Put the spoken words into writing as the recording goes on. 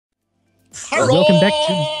Welcome back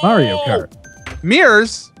to Mario Kart.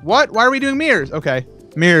 Mirrors? What? Why are we doing mirrors? Okay.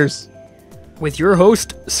 Mirrors. With your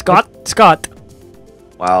host, Scott.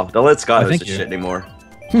 Wow, don't let Scott host thank this you. shit anymore.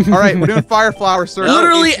 All right, we're doing Fire Flower Circle.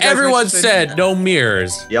 Literally If you guys are everyone interested- said no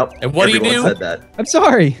mirrors. Yep. And what do you everyone do? said that. I'm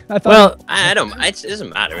sorry. I thought. Well, I don't. It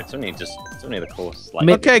doesn't matter. It's only the course. Like,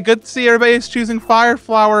 Okay, good to see everybody's choosing Fire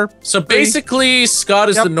Flower. So basically, Scott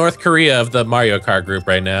is Yep. the North Korea of the Mario Kart group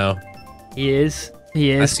right now. he is.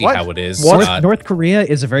 He I is. see What? how it is. North Korea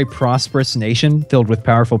is a very prosperous nation filled with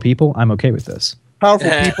powerful people. I'm okay with this. Powerful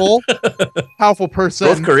people. Powerful person.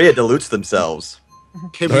 North Korea dilutes themselves.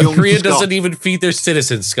 North Korea doesn't even feed their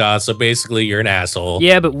citizens, Scott. So basically, you're an asshole.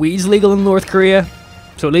 Yeah, but weed's legal in North Korea,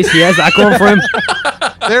 so at least he has that going for him.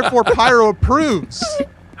 Therefore, Pyro approves.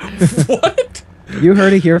 What? You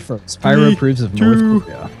heard it here first. Pyro approves of North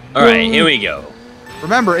Korea. all right, here we go.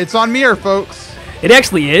 Remember, it's on mirror, folks. It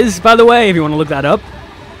actually is, by the way, if you want to look that up.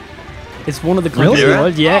 It's one of the countries. Really? in the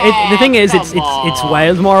world. Yeah. The thing is, it's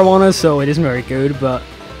wild marijuana, so it isn't very good. But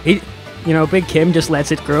he, Big Kim just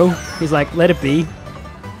lets it grow. He's like, let it be.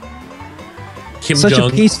 Kim Such Jong.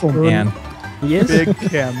 a peaceful man. He is. Big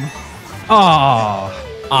Kim. Oh,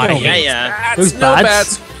 I Yeah, hate yeah. bats. Those No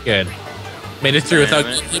bats. bats. Good. Made it through without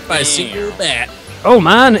Damn it. getting hit by a single bat. Oh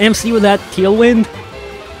man, MC with that tailwind.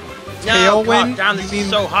 No, Tailwind? God, damn, You this mean- is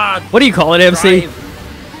so hard. What do you call it, MC?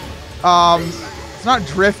 It's not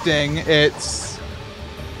drifting. It's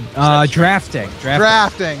drafting.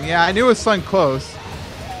 drafting. Yeah, I knew it was something close.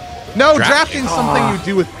 No, Drafting. drafting's something you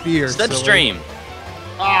do with beer. Slipstream.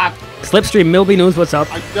 Slipstream. Milby knows what's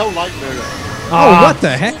up. I don't like mirror. Oh, what the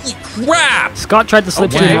heck? Crap! Scott tried to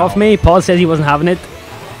slipstream wow. off me. Paul says he wasn't having it.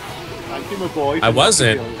 Thank you, my boy. I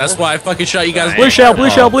wasn't. That's why I fucking shot you guys. Blue shell, blue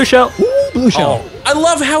shell, blue shell. Blue shell. Oh, I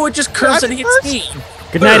love how it just curves and hits me.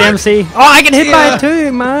 Good night, MC. Oh, I get hit by it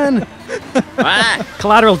too, man. Ah,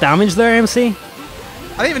 Collateral damage there, MC.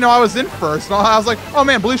 I didn't even know I was in first. And I was like, oh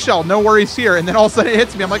man, blue shell, no worries here. And then all of a sudden it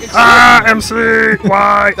hits me. I'm like, MC,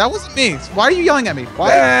 why? that wasn't me. Why are you yelling at me? Why?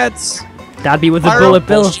 That's That'd be with the Pyro bullet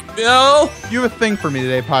bill. Bill. You have a thing for me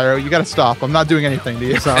today, Pyro. You gotta stop. I'm not doing anything to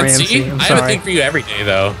you. Sorry, And see, MC. I'm I have a sorry. thing for you every day,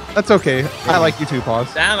 though. That's okay. I like you too,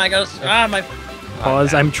 Pause. damn, I got my.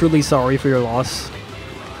 Pause. I'm truly sorry for your loss. I'm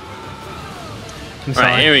All right,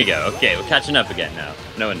 sorry. here we go. Okay, we're catching up again now.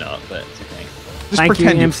 No, we're not, but it's okay. Just Thank you,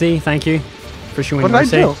 pretend you. MC. Thank you for showing What did I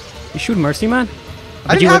mercy. do? You showed mercy, man.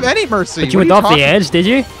 I didn't have any mercy. But you What went are off the talking- edge, did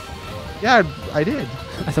you? Yeah, I did.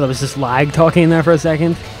 I thought it was just lag talking there for a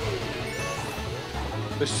second.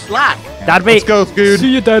 The slack. Dadby. Let's go, dude.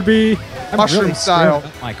 See you, Dadby. I'm Mushroom really style.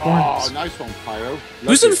 screwing up my Oh, corners. nice one, Pyro.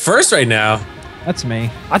 Who's in first right now? That's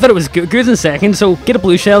me. I thought it was good. Good's in second, so get a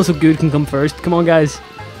blue shell so Good can come first. Come on, guys.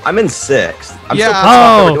 I'm in sixth. I'm Yeah. so pissed off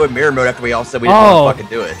that Oh. we're doing mirror mode after we all said we didn't Oh. want to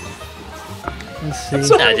fucking do it. Let's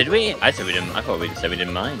see. Nah, did we? I said we didn't. I thought we just said we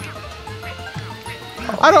didn't mind.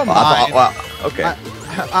 I don't mind. Wow. Okay.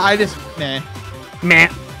 I just, nah. Meh,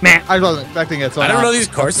 meh. I wasn't expecting it. So I don't know these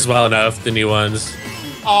courses well enough, the new ones.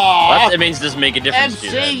 Oh, It means it doesn't make a difference to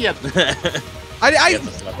you. MC, you then.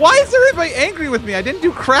 Why is everybody angry with me? I didn't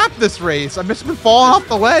do crap this race. I've just been falling off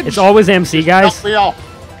the ledge. It's always MC, guys. knocked me off.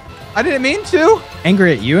 I didn't mean to.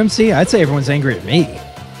 Angry at you, MC? I'd say everyone's angry at me.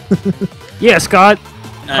 Yeah, Scott.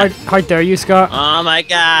 How dare you, Scott? Oh my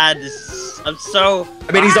God, I'm so.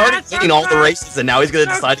 I mean, he's already it's so winning all the close. races, and now he's gonna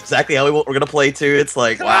decide exactly how we're gonna play too. It's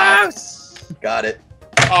like, wow, Close. got it.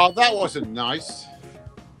 Oh, that wasn't nice.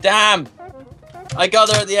 Damn! I got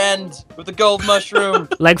there at the end with the gold mushroom.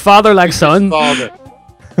 Like father, like son. Father.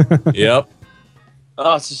 Yep.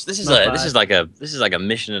 Oh, it's just, this is like a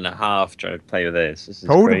mission and a half trying to play with this. This is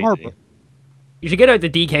Toad crazy. Harbor. You should get out the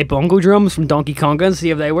DK bongo drums from Donkey Konga and see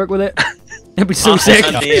if they work with it. That'd be so Oh, sick.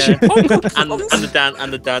 And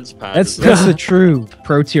the dance pad. That's as well. the true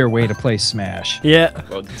pro tier way to play Smash. Yeah.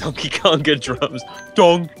 Well, Donkey Konga drums.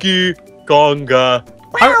 Donkey Konga.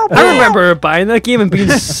 I remember buying that game and being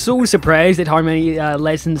so surprised at how many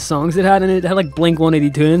licensed songs it had, and it had like Blink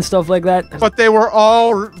 182 and stuff like that. But they were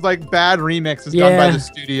all like bad remixes done by Yeah. the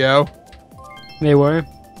studio. They were.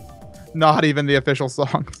 Not even the official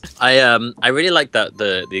songs. I really like that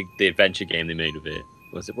the adventure game they made of it.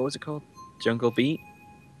 What was it called? Jungle Beat.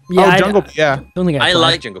 Yeah, oh, Jungle. Yeah. Don't think I played.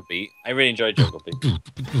 like Jungle Beat. I really enjoyed Jungle Beat.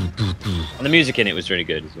 And the music in it was really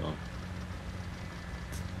good as well.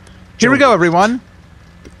 Here we go, everyone.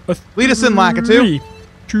 Lead us in, Lakitu. 3,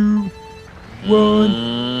 2,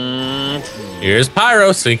 1. Here's Pyro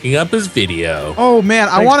syncing up his video. Oh man,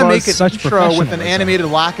 I Thanks, want to Buzz. make an Such intro with an professionalism. animated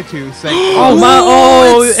Lakitu saying, Oh man!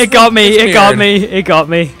 Oh, it's- it got me! it's It got weird. me! It got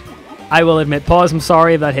me! I will admit. Pause. I'm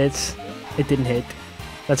sorry if that hits. It didn't hit.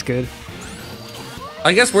 That's good.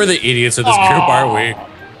 I guess we're the idiots of this group, aren't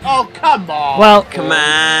we? Oh, come on. Well, Come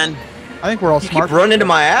on. I think we're all You smart. keep running into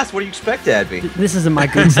my ass. What do you expect, Adby? this isn't my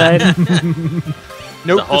good side. Nope.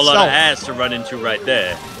 There's a whole lot of self. ass to run into right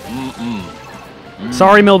there.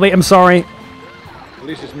 Sorry, Milby. I'm sorry. At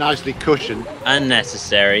least it's nicely cushioned.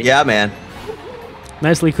 Unnecessary. Yeah, man.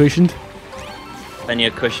 Nicely cushioned. Plenty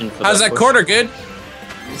of cushion for How's the that push. quarter? Good.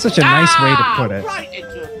 Such a nice way to put it. Right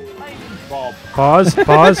into Bob. Pause.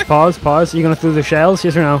 Pause. Pause. Pause. You gonna throw the shells?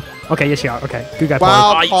 Yes or no? Okay. Yes, you are. Okay. Good guy.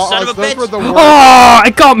 Wow, Oh, you Paul, son of a those bitch. were the worst. Oh,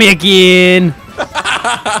 it got me again.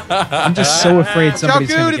 I'm just so afraid Watch out, somebody's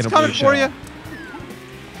going dude, to it's get a blue coming for shell. you.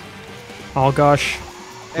 Oh gosh.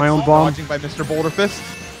 My own Excellent bomb. dodging by Mr. Boulder Fist.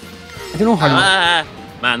 I don't know how. Ah,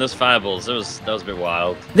 man, those fireballs. That was a bit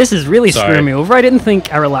wild. This is really Sorry. screwing me over. I didn't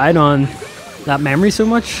think I relied on that memory so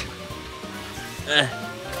much.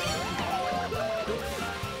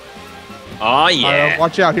 Oh yeah.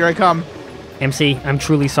 Watch out, here I come. MC, I'm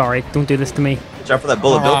truly sorry. Don't do this to me. Watch out for that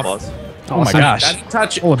bullet bill, boss. Oh my Awesome. gosh. That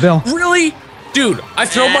touch. Oh, a bill. Really? Dude, I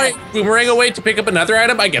throw my boomerang away to pick up another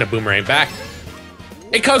item, I get a boomerang back.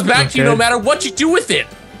 It comes back to you no Okay. matter what you do with it.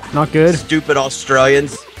 Not good. Stupid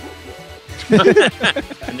Australians.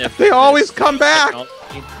 They always come back.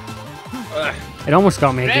 It almost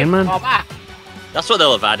got me again, man. That's what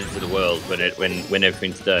they'll have added to the world when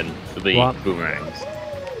everything's done. There'll be What? boomerangs.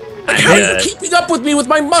 How are you And, keeping up with me with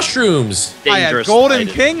my mushrooms? I had dangerous Golden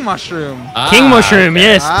items. King Mushroom. King Mushroom, okay.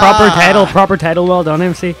 yes. Proper title, proper title. Well done,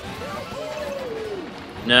 MC.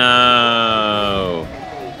 No.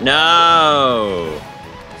 No.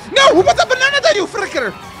 No, who put the banana there, you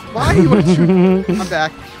fricker? Why are you shooting? I'm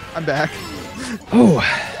back. I'm back. Oh,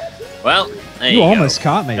 Well, there you you almost go.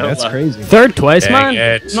 caught me. No That's luck. crazy. Third twice, Dang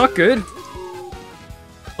man. it. Not good.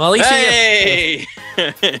 Well, at least Hey!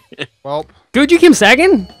 Well, Good, you came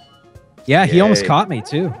second. Yeah, he almost Yay. caught me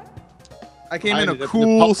too. I came I in a ended up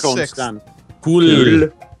cool the popcorn sixth. stand. cool.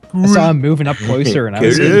 I saw him moving up closer, and I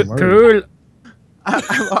was Cool. getting worried. Cool.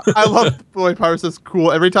 I love the way Pyro says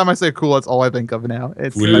cool. Every time I say cool, that's all I think of now.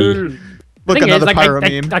 It's Cool. look, Thing is, another like, pyro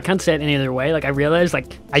I meme. can't say it any other way. Like I realize,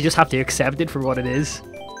 like I just have to accept it for what it is.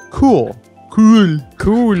 Cool. Cool.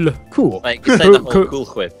 Cool. Cool. Like, it's like the whole Cool. cool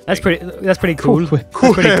whip. That's pretty. That's pretty cool. Cool. That's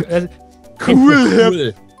Cool. pretty- that's- Cool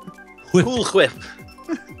hip. Cool whip.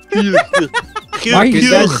 Why are you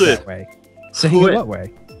saying it whip. that way? Saying it what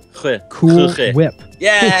way? Whip. Cool whip. whip.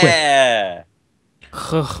 Yeah.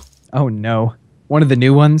 Ugh. Oh no. One of the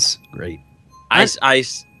new ones? Great. Ice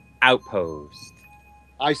outpost.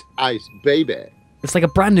 Ice, ice, baby. It's like a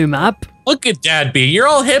brand new map. Look at Dad B. You're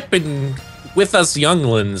all hip and with us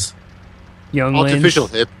younglings. Younglings. Artificial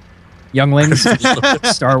hip. Younglings.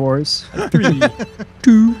 Star Wars. 3,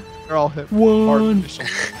 2, They're all hip. 1. Artificial.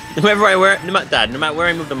 Dad, no matter where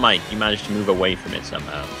I move the mic, you manage to move away from it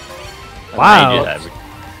somehow. I don't know Wow. how you do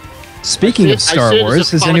that. Speaking I of see- I Star see it as Wars,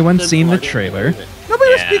 a has fun anyone symbol, seen I the don't trailer? know it.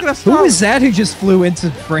 Nobody was Yeah. speaking of Who Star was that who just flew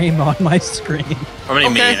into frame on my screen? Probably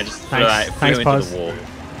me. Okay. I just Thanks. flew Thanks, into Paz. the wall.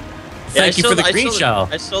 Thank you for the green shell.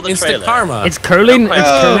 I saw the Instant trailer. karma. It's curling. I It's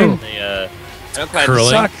don't curling. quite I don't quite Curling?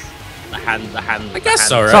 suck. The hand. I guess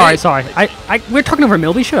so, right? Sorry. We're talking over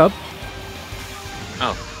Milby. Shut up.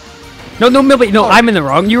 Oh. No, Milby. No, I'm in the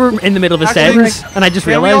wrong. You were in the middle of a Actually, sentence, and I just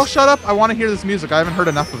Can we all realized. shut up? I want to hear this music. I haven't heard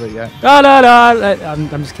enough of it yet. Da, da, da. I'm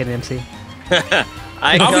just kidding, MC.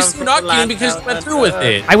 I come Obviously from not the kidding land because you down went through with under.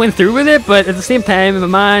 it. I went through with it, but at the same time, if a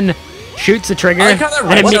man shoots a trigger, I like how that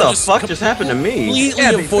and it What What the makes- fuck just happened to me? Completely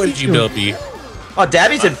Yeah, avoided you, Milby. Oh,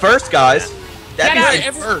 Dabby's in first, guys. Dabby's Hey, in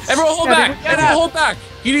everyone first. hold back. Everyone hold back.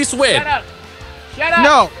 You need to win.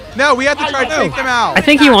 No, we have to try to take them out. I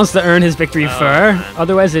think he wants to earn his victory fair.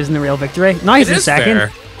 Otherwise, it isn't a real victory. Now he's It in is second.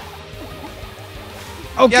 fair.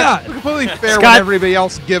 Oh Yeah, god. it's completely fair Scott, when everybody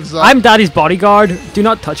else gives up. I'm Daddy's bodyguard. Do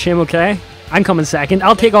not touch him, okay? I'm coming second.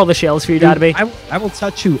 I'll take all the shells for you, Dude, Daddy. I will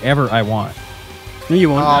touch whoever I want. No, you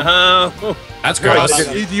won't. Oh. That's Do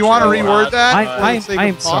gross. you want to reword that? I For the sake am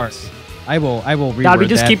of sorry. Fox? I will reword Daddy,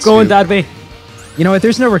 just that keep going, to- Daddy. You know what?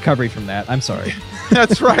 There's no recovery from that. I'm sorry.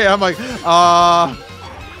 That's right. I'm like,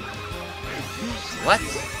 What?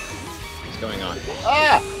 What's going on?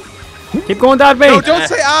 Keep going, Daddy. no, don't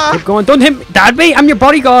say Keep going. Don't hit me. Daddy, I'm your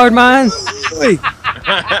bodyguard, man.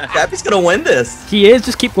 Dabby's gonna win this. He is.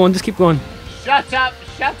 Just keep going. Just keep going. Shut up!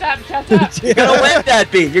 You're gonna win,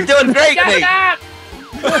 Dabby. You're doing great, mate.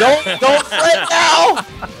 Don't fret now.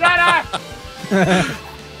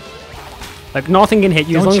 Like nothing can hit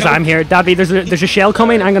you as Don't long as choke. I'm here. Daddy, there's a shell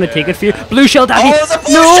coming. I'm gonna take it for you. Blue shell, Daddy. Oh, the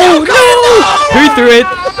blue no, shell no. Who threw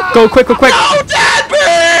it? Go quick, quick, quick. Oh, Dabby!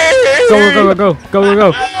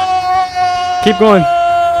 Go. Keep going.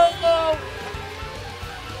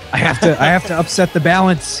 I have to upset the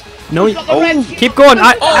balance. No, keep going.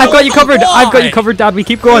 I've got you covered. I've got you covered, Dad. We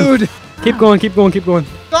keep going. Dude. Keep going. Keep going. Keep going.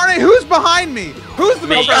 Darn it, who's behind me? Who's the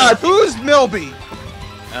Me. Who's Milby?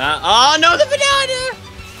 Oh no, the banana!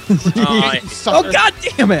 Oh, Oh god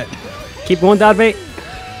damn it! Keep going, Dad. Mate.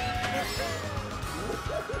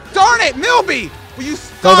 Darn it, Milby! Will you Go,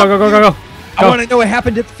 stop? go, go, go, go, go. I want to know what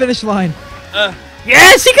happened at the finish line.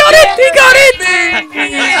 Yes, he got it. He got it.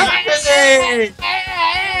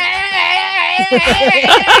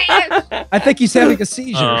 I think he's having a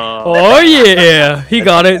seizure. Oh yeah, he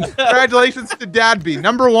got it. Congratulations to Dadby,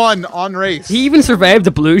 #1 on race. He even survived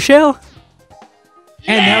the blue shell.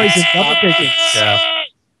 And now he's in double digits. Yeah.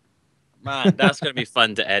 Man, that's gonna be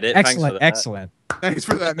fun to edit. Thanks for Excellent, that. excellent. Thanks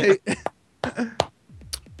for that, mate.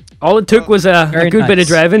 All it took was a Very good bit of nice.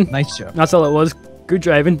 driving. Nice job. That's all it was. Good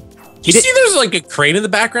driving. Did you see there's like a crane in the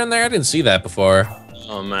background there? I didn't see that before.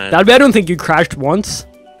 Oh man. Dadby, I don't think you crashed once.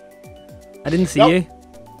 I didn't see Nope. you.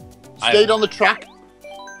 Stayed on the track.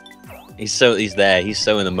 He's there. He's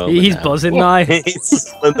so in the moment. He's now. buzzing now.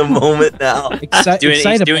 He's in the moment now. Doing- he's doing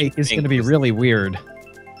Excitable is going to be things. really weird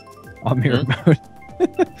on mirror mode.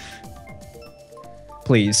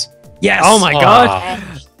 Please. Yes. Oh my god.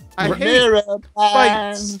 I hate Mirror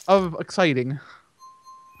fights of exciting.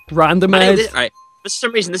 Randomized. Right. For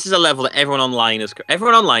some reason, this is a level that everyone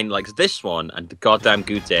online likes this one and the goddamn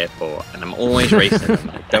Goods Airport, and I'm always racing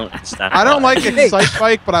them. I don't understand. I don't why. like Excite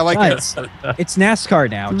Bike, but I like it. Guys, it's NASCAR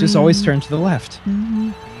now. Just always turn to the left.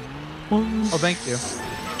 Oh, thank you.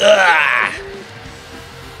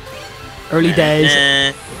 Early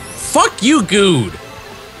days. Fuck you, Good.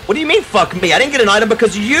 What do you mean, fuck me? I didn't get an item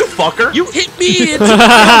because of you, fucker. You hit me.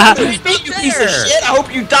 It's you piece of shit. I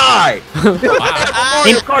hope you die.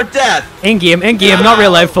 Mario Kart death. In game, not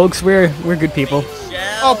real life, folks. We're good people.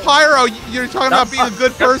 Oh, Pyro, you're talking about being a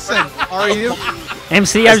good person, are you?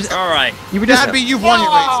 MC, I was, All right. you were just. Dadby, you've won your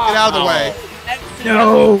race. Get out of the way.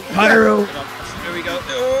 No, Pyro. Here we go.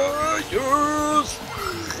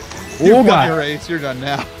 You've won God. your race. You're done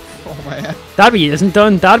now. Oh, man. Dadby isn't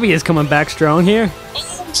done. Dadby is coming back strong here.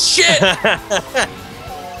 Shit.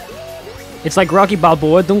 It's like Rocky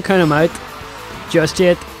Balboa. Don't count him out just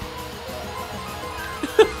yet.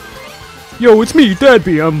 Yo, it's me,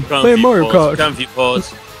 Dadby. I'm playing Mario Kart. Comfy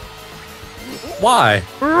pause. Why?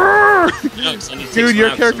 Dude,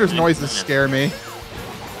 your character's noises scare me.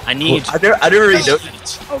 I need. I never really know.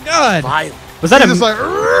 Oh god. Was that He's just a? like,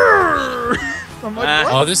 I'm like,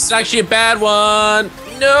 what? Oh, this is actually a bad one.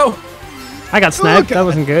 No. I got sniped. That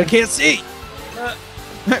wasn't I good. can't see.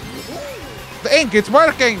 The ink, it's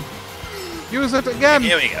working. Use it again.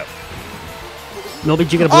 Here we go. Nobody,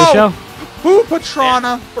 did you get a blue Oh. shell? Who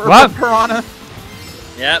Patrana? Or What? Piranha?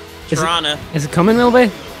 Yep. Is it- Toronto. Is it coming,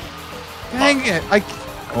 Nobody? Dang it.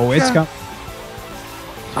 Oh, it's Yeah.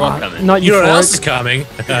 come. Coming. Not You you. know what Ford. else is coming?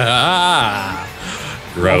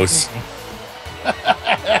 Gross.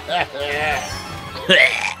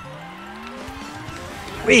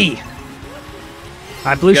 Wee.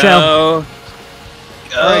 Alright, blue shell. Go.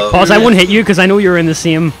 Alright, Pause. I won't hit you because I know you're in the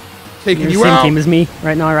same, taking you're you the same out. team as me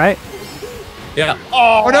right now, right? Yeah.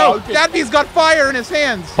 Oh no, Dadby's got fire in his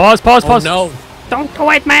hands. Pause. Pause. Oh Pause. no. Don't do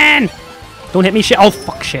it, man. Don't hit me, shell. Oh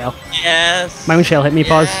fuck, shell. Yes. My own shell hit me.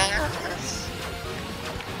 Pause.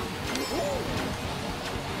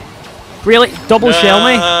 Really? Double shell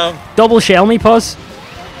me? Double shell me, pause.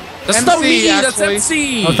 That's not MC, me. That's actually.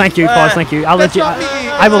 MC. Oh, thank you, pause. Thank you. I'll let That's you. not me.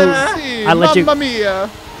 I will. That's I'll let you. Mamma mia.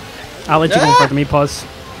 I'll let you go in front of me. Pause.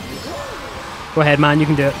 Go ahead, man. You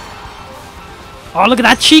can do it. Oh, look at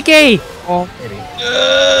that cheeky. Oh, maybe.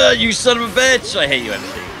 You son of a bitch! I hate you,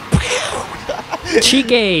 MC.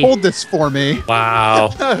 Cheeky. Hold this for me. Wow.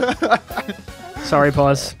 Sorry,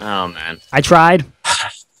 pause. Oh man. I tried.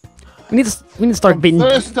 We need to start beating.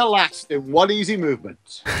 First to last in one easy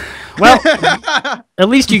movement. Well, at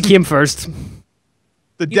least you came first.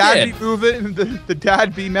 The You Dadby did. movement, the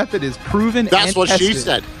Dadby method is proven. That's and what she tested.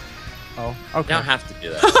 said. Oh, You okay. don't have to do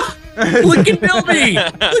that. Look at Milby.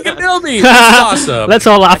 Look at Milby. That's awesome. Let's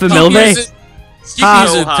all laugh at Keep Milby. using- keep Ah.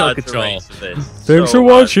 using So tilt hard to control. race with this. Thanks So for hard to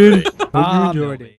watching. race. Hope you enjoyed it.